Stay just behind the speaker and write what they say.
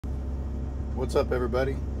What's up,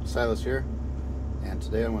 everybody? Silas here, and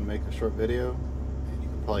today I'm going to make a short video, and you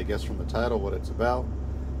can probably guess from the title what it's about,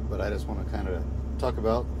 but I just want to kind of talk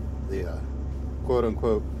about the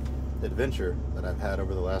quote-unquote adventure that I've had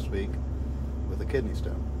over the last week with a kidney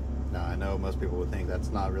stone. Now, I know most people would think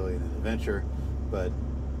that's not really an adventure, but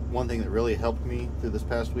one thing that really helped me through this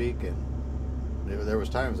past week, and there was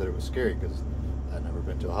times that it was scary because I'd never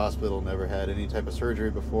been to a hospital, never had any type of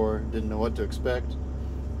surgery before, didn't know what to expect,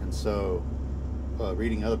 and so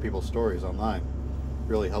reading other people's stories online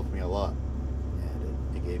really helped me a lot,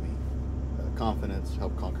 and it gave me confidence,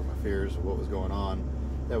 helped conquer my fears of what was going on.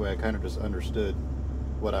 That way I kind of just understood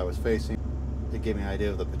what I was facing. It gave me an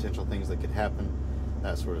idea of the potential things that could happen,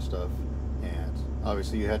 that sort of stuff. And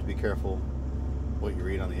obviously you have to be careful what you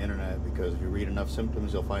read on the internet, because if you read enough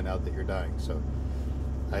symptoms you'll find out that you're dying. So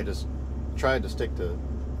I just tried to stick to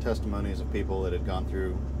testimonies of people that had gone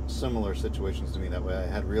through similar situations to me. That way I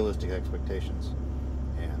had realistic expectations,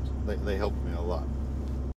 and they helped me a lot.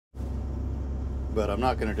 But I'm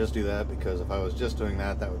not going to just do that, because if I was just doing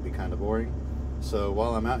that, that would be kind of boring. So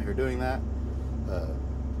while I'm out here doing that,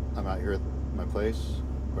 I'm out here at my place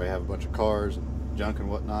where I have a bunch of cars and junk and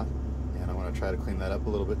whatnot, and I want to try to clean that up a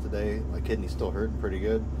little bit today. My kidney's still hurting pretty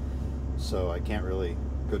good, so I can't really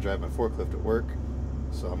go drive my forklift at work.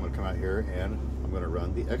 So I'm going to come out here and I'm going to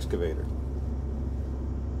run the excavator.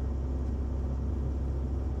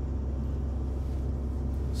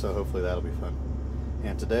 So hopefully that'll be fun.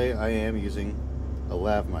 And today I am using a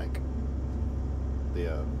lav mic,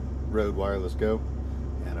 the Rode Wireless Go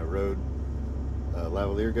and a Rode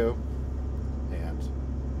Lavalier Go, and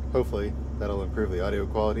hopefully that'll improve the audio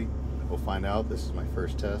quality. We'll find out. This is my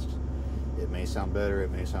first test. It may sound better, it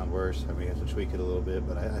may sound worse. I may have to tweak it a little bit,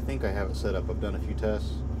 but I think I have it set up. I've done a few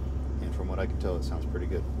tests, and from what I can tell, it sounds pretty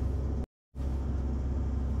good.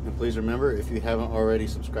 And please remember, if you haven't already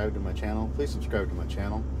subscribed to my channel, please subscribe to my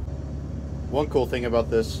channel. One cool thing about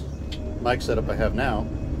this mic setup I have now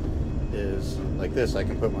is like this. I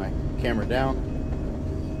can put my camera down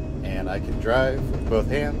and I can drive with both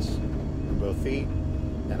hands and both feet,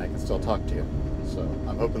 and I can still talk to you. So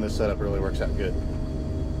I'm hoping this setup really works out good.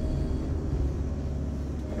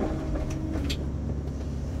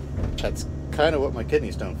 That's kind of what my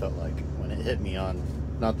kidney stone felt like when it hit me on,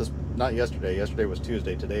 not yesterday. Yesterday was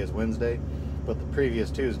Tuesday. Today is Wednesday. But the previous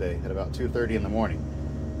Tuesday at about 2:30 in the morning.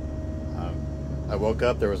 I woke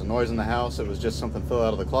up, there was a noise in the house. It was just something fell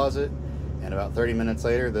out of the closet. And about 30 minutes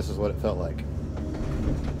later, this is what it felt like.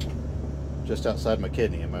 Just outside my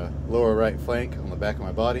kidney, in my lower right flank, on the back of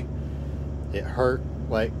my body. It hurt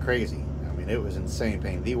like crazy. I mean, it was insane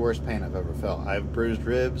pain. The worst pain I've ever felt. I've bruised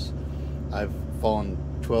ribs. I've fallen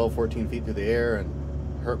 12, 14 feet through the air and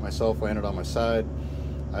hurt myself, landed on my side.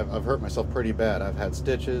 I've hurt myself pretty bad. I've had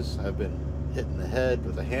stitches. I've been hit in the head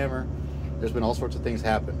with a hammer. There's been all sorts of things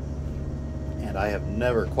happen. And I have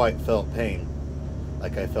never quite felt pain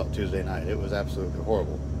like I felt Tuesday night. It was absolutely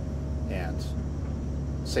horrible. And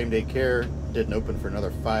same day care didn't open for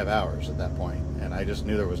another 5 hours at that point. And I just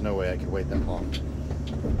knew there was no way I could wait that long.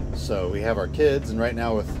 So we have our kids, and right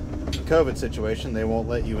now with the COVID situation, they won't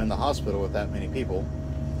let you in the hospital with that many people.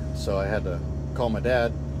 So I had to call my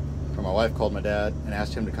dad, or my wife called my dad and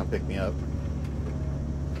asked him to come pick me up.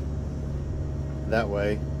 That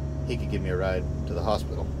way he could give me a ride to the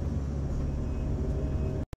hospital.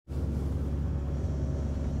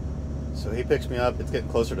 So he picks me up. It's getting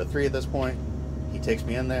closer to 3 at this point. He takes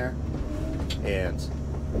me in there, and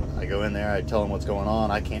I go in there. I tell him what's going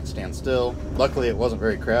on. I can't stand still. Luckily it wasn't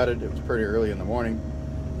very crowded. It was pretty early in the morning,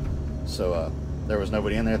 so there was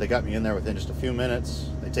nobody in there. They got me in there within just a few minutes.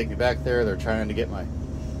 They take me back there. They're trying to get my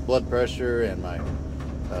blood pressure and my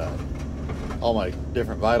all my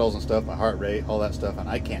different vitals and stuff, my heart rate, all that stuff, and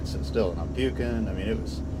I can't sit still, and I'm puking. I mean,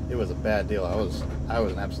 it was a bad deal. I was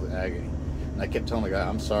in absolute agony, and I kept telling the guy,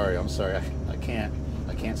 I'm sorry, I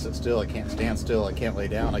can't sit still, I can't stand still, I can't lay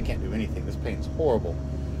down, I can't do anything. This pain's horrible.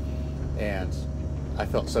 And I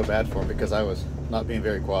felt so bad for him because I was not being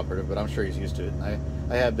very cooperative, but I'm sure he's used to it. And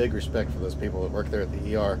I have big respect for those people that work there at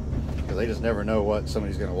the ER, because they just never know what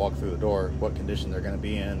somebody's going to walk through the door, what condition they're going to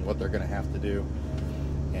be in, what they're going to have to do.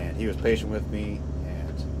 And he was patient with me,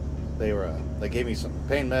 and they gave me some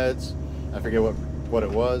pain meds. I forget what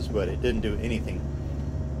it was, but it didn't do anything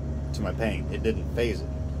to my pain. It didn't phase it.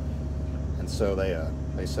 And so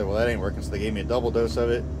they said, well, that ain't working. So they gave me a double dose of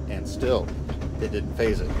it, and still it didn't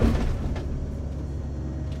phase it.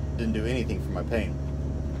 Didn't do anything for my pain.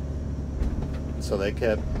 So they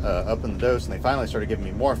kept upping the dose, and they finally started giving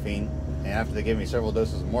me morphine. And after they gave me several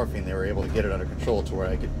doses of morphine, they were able to get it under control to where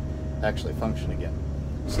I could actually function again.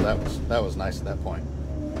 So that was nice at that point.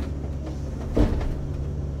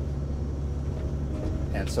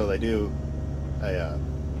 And so they do a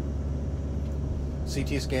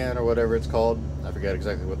CT scan or whatever it's called. I forget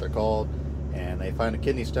exactly what they're called. And they find a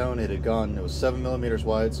kidney stone. It was 7 millimeters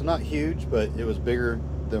wide, so not huge, but it was bigger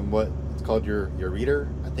than what it's called your ureter.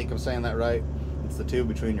 I think I'm saying that right. It's the tube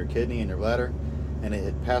between your kidney and your bladder. And it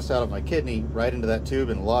had passed out of my kidney right into that tube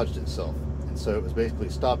and lodged itself. And so it was basically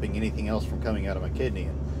stopping anything else from coming out of my kidney.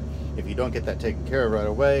 And if you don't get that taken care of right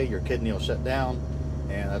away, your kidney will shut down,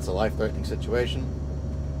 and that's a life-threatening situation.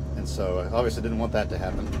 And so I obviously didn't want that to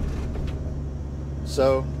happen.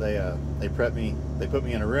 So they put me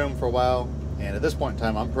in a room for a while, and at this point in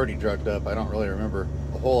time I'm pretty drugged up. I don't really remember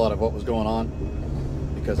a whole lot of what was going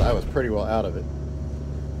on because I was pretty well out of it.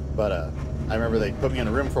 But I remember they put me in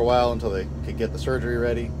a room for a while until they could get the surgery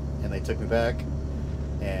ready, and they took me back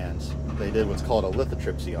and they did what's called a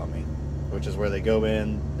lithotripsy on me, which is where they go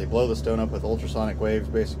in, they blow the stone up with ultrasonic waves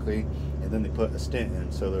basically, and then they put a stent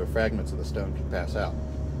in so the fragments of the stone can pass out.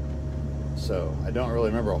 So I don't really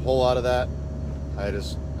remember a whole lot of that.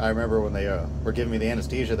 I remember when they were giving me the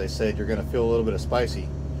anesthesia, they said you're going to feel a little bit of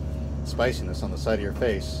spiciness on the side of your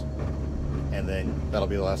face, and then that'll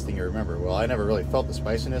be the last thing you remember. Well, I never really felt the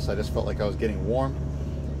spiciness. I just felt like I was getting warm,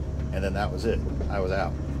 and then that was it. I was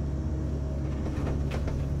out.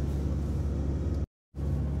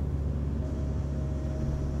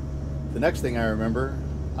 The next thing I remember,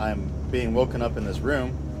 I'm being woken up in this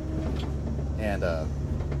room, and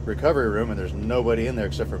recovery room, and there's nobody in there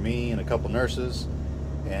except for me and a couple nurses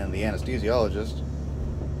and the anesthesiologist,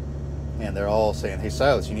 and they're all saying, "Hey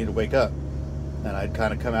Silas, you need to wake up." And I'd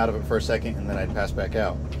kind of come out of it for a second, and then I'd pass back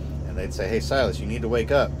out, and they'd say, "Hey Silas, you need to wake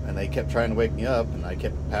up," and they kept trying to wake me up, and I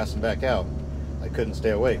kept passing back out. I couldn't stay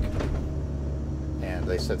awake, and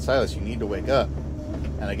they said, "Silas, you need to wake up."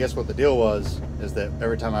 And I guess what the deal was is that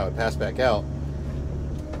every time I would pass back out,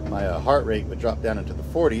 my heart rate would drop down into the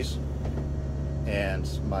 40s, and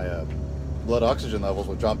my blood oxygen levels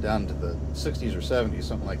would drop down to the 60s or 70s,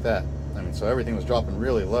 something like that. I mean, so everything was dropping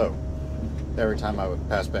really low every time I would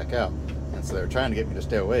pass back out. And so they were trying to get me to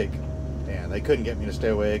stay awake, and they couldn't get me to stay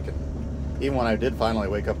awake. And even when I did finally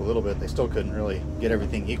wake up a little bit, they still couldn't really get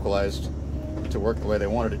everything equalized to work the way they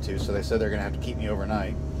wanted it to. So they said they're going to have to keep me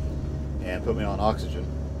overnight and put me on oxygen.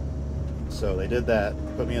 So they did that,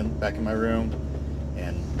 put me back in my room,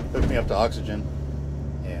 and hooked me up to oxygen.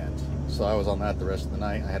 And so I was on that the rest of the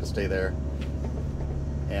night. I had to stay there.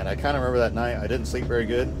 And I kind of remember that night I didn't sleep very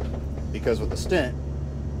good, because with the stent,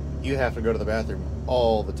 you have to go to the bathroom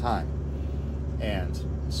all the time. And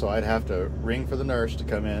so I'd have to ring for the nurse to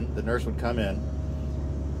come in. The nurse would come in,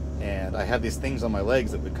 and I had these things on my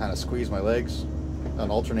legs that would kind of squeeze my legs and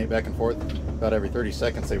alternate back and forth. About every 30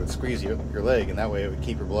 seconds they would squeeze your leg, and that way it would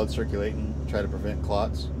keep your blood circulating, try to prevent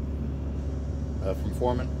clots from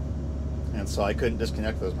forming. And so I couldn't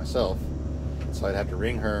disconnect those myself, so I'd have to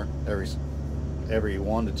ring her every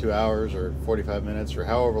 1 to 2 hours or 45 minutes or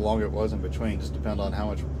however long it was in between, just depend on how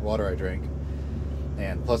much water I drank.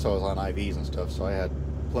 And plus I was on IVs and stuff, so I had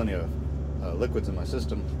plenty of liquids in my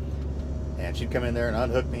system. And she'd come in there and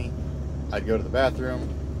unhook me. I'd go to the bathroom,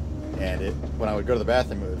 and when I would go to the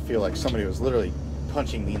bathroom, it would feel like somebody was literally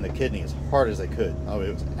punching me in the kidney as hard as they could. Oh,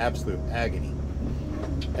 it was absolute agony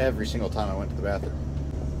every single time I went to the bathroom.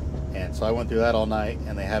 And so I went through that all night,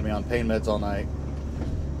 and they had me on pain meds all night.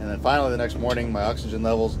 And then finally the next morning, my oxygen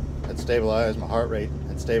levels had stabilized, my heart rate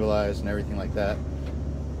had stabilized, and everything like that.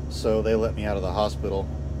 So they let me out of the hospital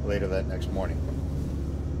later that next morning.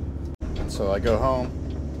 And so I go home,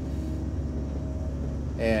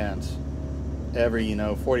 and every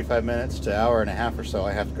 45 minutes to hour and a half or so,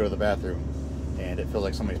 I have to go to the bathroom, and it feels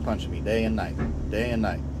like somebody's punching me day and night, day and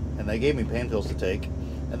night. And they gave me pain pills to take,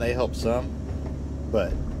 and they helped some,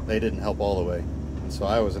 but they didn't help all the way. And so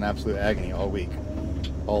I was in absolute agony all week,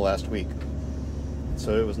 all last week.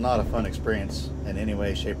 So it was not a fun experience in any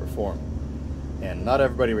way, shape, or form. And not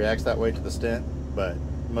everybody reacts that way to the stent, but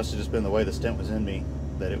it must have just been the way the stent was in me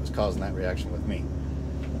that it was causing that reaction with me.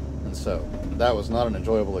 And so that was not an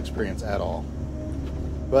enjoyable experience at all.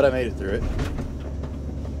 But I made it through it.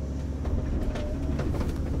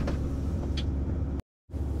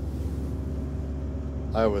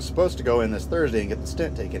 I was supposed to go in this Thursday and get the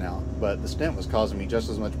stent taken out, but the stent was causing me just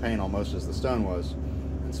as much pain almost as the stone was.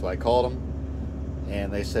 And so I called them,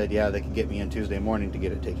 and they said, yeah, they could get me in Tuesday morning to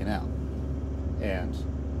get it taken out. And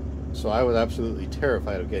so I was absolutely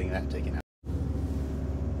terrified of getting that taken out.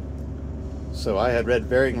 So I had read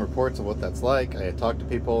varying reports of what that's like. I had talked to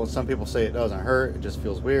people. Some people say it doesn't hurt, it just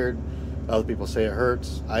feels weird. Other people say it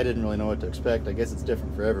hurts. I didn't really know what to expect. I guess it's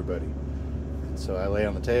different for everybody. And so I lay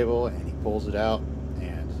on the table, and he pulls it out,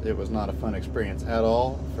 and it was not a fun experience at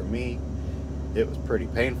all. For me, it was pretty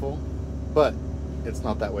painful, but it's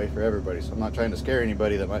not that way for everybody. So I'm not trying to scare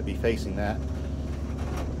anybody that might be facing that.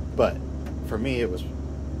 But for me, it was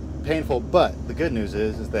painful. But the good news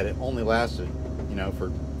is that it only lasted, you know,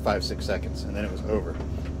 for 5-6 seconds, and then it was over.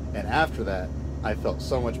 And after that, I felt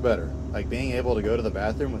so much better. Like, being able to go to the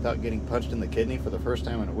bathroom without getting punched in the kidney for the first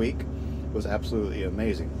time in a week was absolutely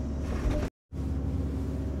amazing.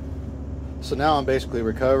 So now I'm basically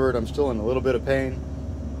recovered. I'm still in a little bit of pain,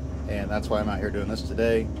 and that's why I'm out here doing this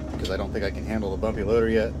today, because I don't think I can handle the bumpy loader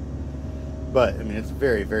yet. But I mean, it's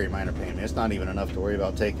very, very minor pain. I mean, it's not even enough to worry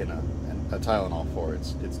about taking a Tylenol for.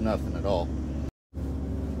 It's nothing at all.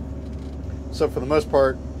 So for the most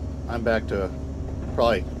part, I'm back to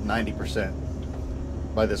probably 90%.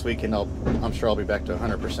 By this weekend, I'm sure I'll be back to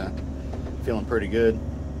 100%. Feeling pretty good.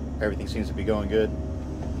 Everything seems to be going good.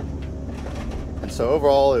 And so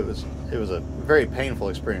overall, it was a very painful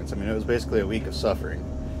experience. I mean, it was basically a week of suffering.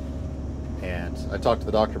 And I talked to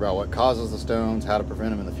the doctor about what causes the stones, how to prevent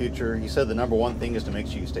them in the future. He said the number one thing is to make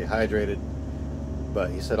sure you stay hydrated. But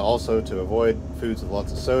he said also to avoid foods with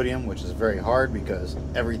lots of sodium, which is very hard because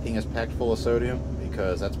everything is packed full of sodium,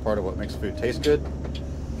 because that's part of what makes food taste good.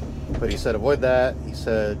 But he said avoid that. He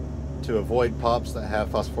said to avoid pops that have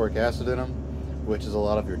phosphoric acid in them, which is a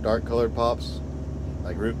lot of your dark colored pops,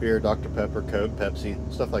 like root beer, Dr. Pepper, Coke, Pepsi,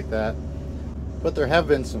 stuff like that. But there have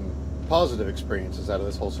been some positive experiences out of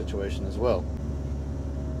this whole situation as well.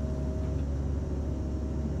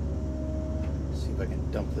 Let's see if I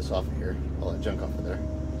can dump this off of here, all that junk off of there.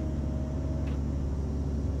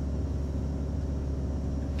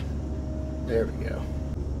 There we go.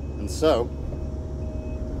 And so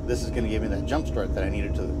this is going to give me that jump start that I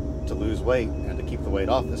needed to lose weight and to keep the weight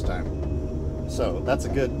off this time. So that's a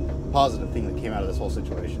good positive thing that came out of this whole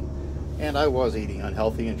situation. And I was eating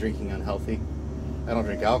unhealthy and drinking unhealthy. I don't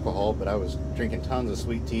drink alcohol, but I was drinking tons of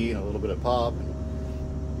sweet tea and a little bit of pop,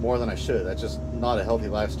 and more than I should. That's just not a healthy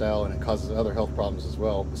lifestyle, and it causes other health problems as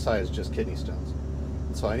well, besides just kidney stones.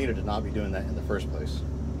 And so I needed to not be doing that in the first place.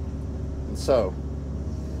 And so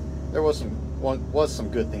there was some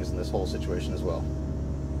good things in this whole situation as well.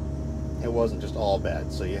 It wasn't just all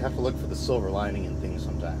bad. So you have to look for the silver lining in things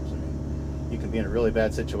sometimes. I mean, you can be in a really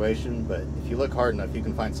bad situation, but if you look hard enough, you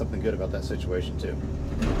can find something good about that situation too.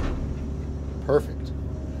 Perfect.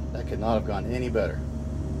 That could not have gone any better.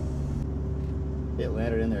 It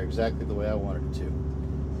landed in there exactly the way I wanted it to.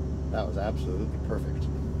 That was absolutely perfect.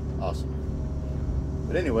 Awesome.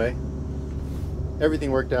 But anyway,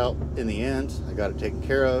 everything worked out in the end. I got it taken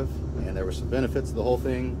care of, and there were some benefits to the whole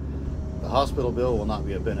thing. The hospital bill will not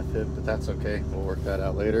be a benefit, but that's okay. We'll work that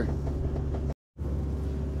out later.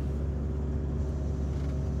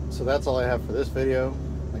 So that's all I have for this video.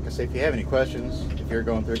 Like I say, if you have any questions, if you're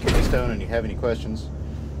going through a kidney stone and you have any questions,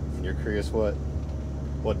 and you're curious what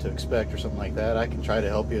to expect or something like that, I can try to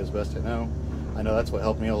help you as best I know. I know that's what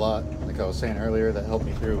helped me a lot. Like I was saying earlier, that helped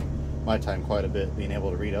me through my time quite a bit, being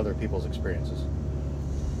able to read other people's experiences.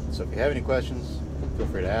 So if you have any questions, feel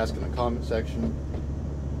free to ask in the comment section.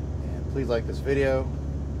 Please like this video,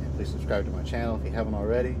 and please subscribe to my channel if you haven't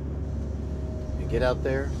already. And get out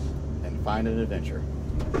there and find an adventure.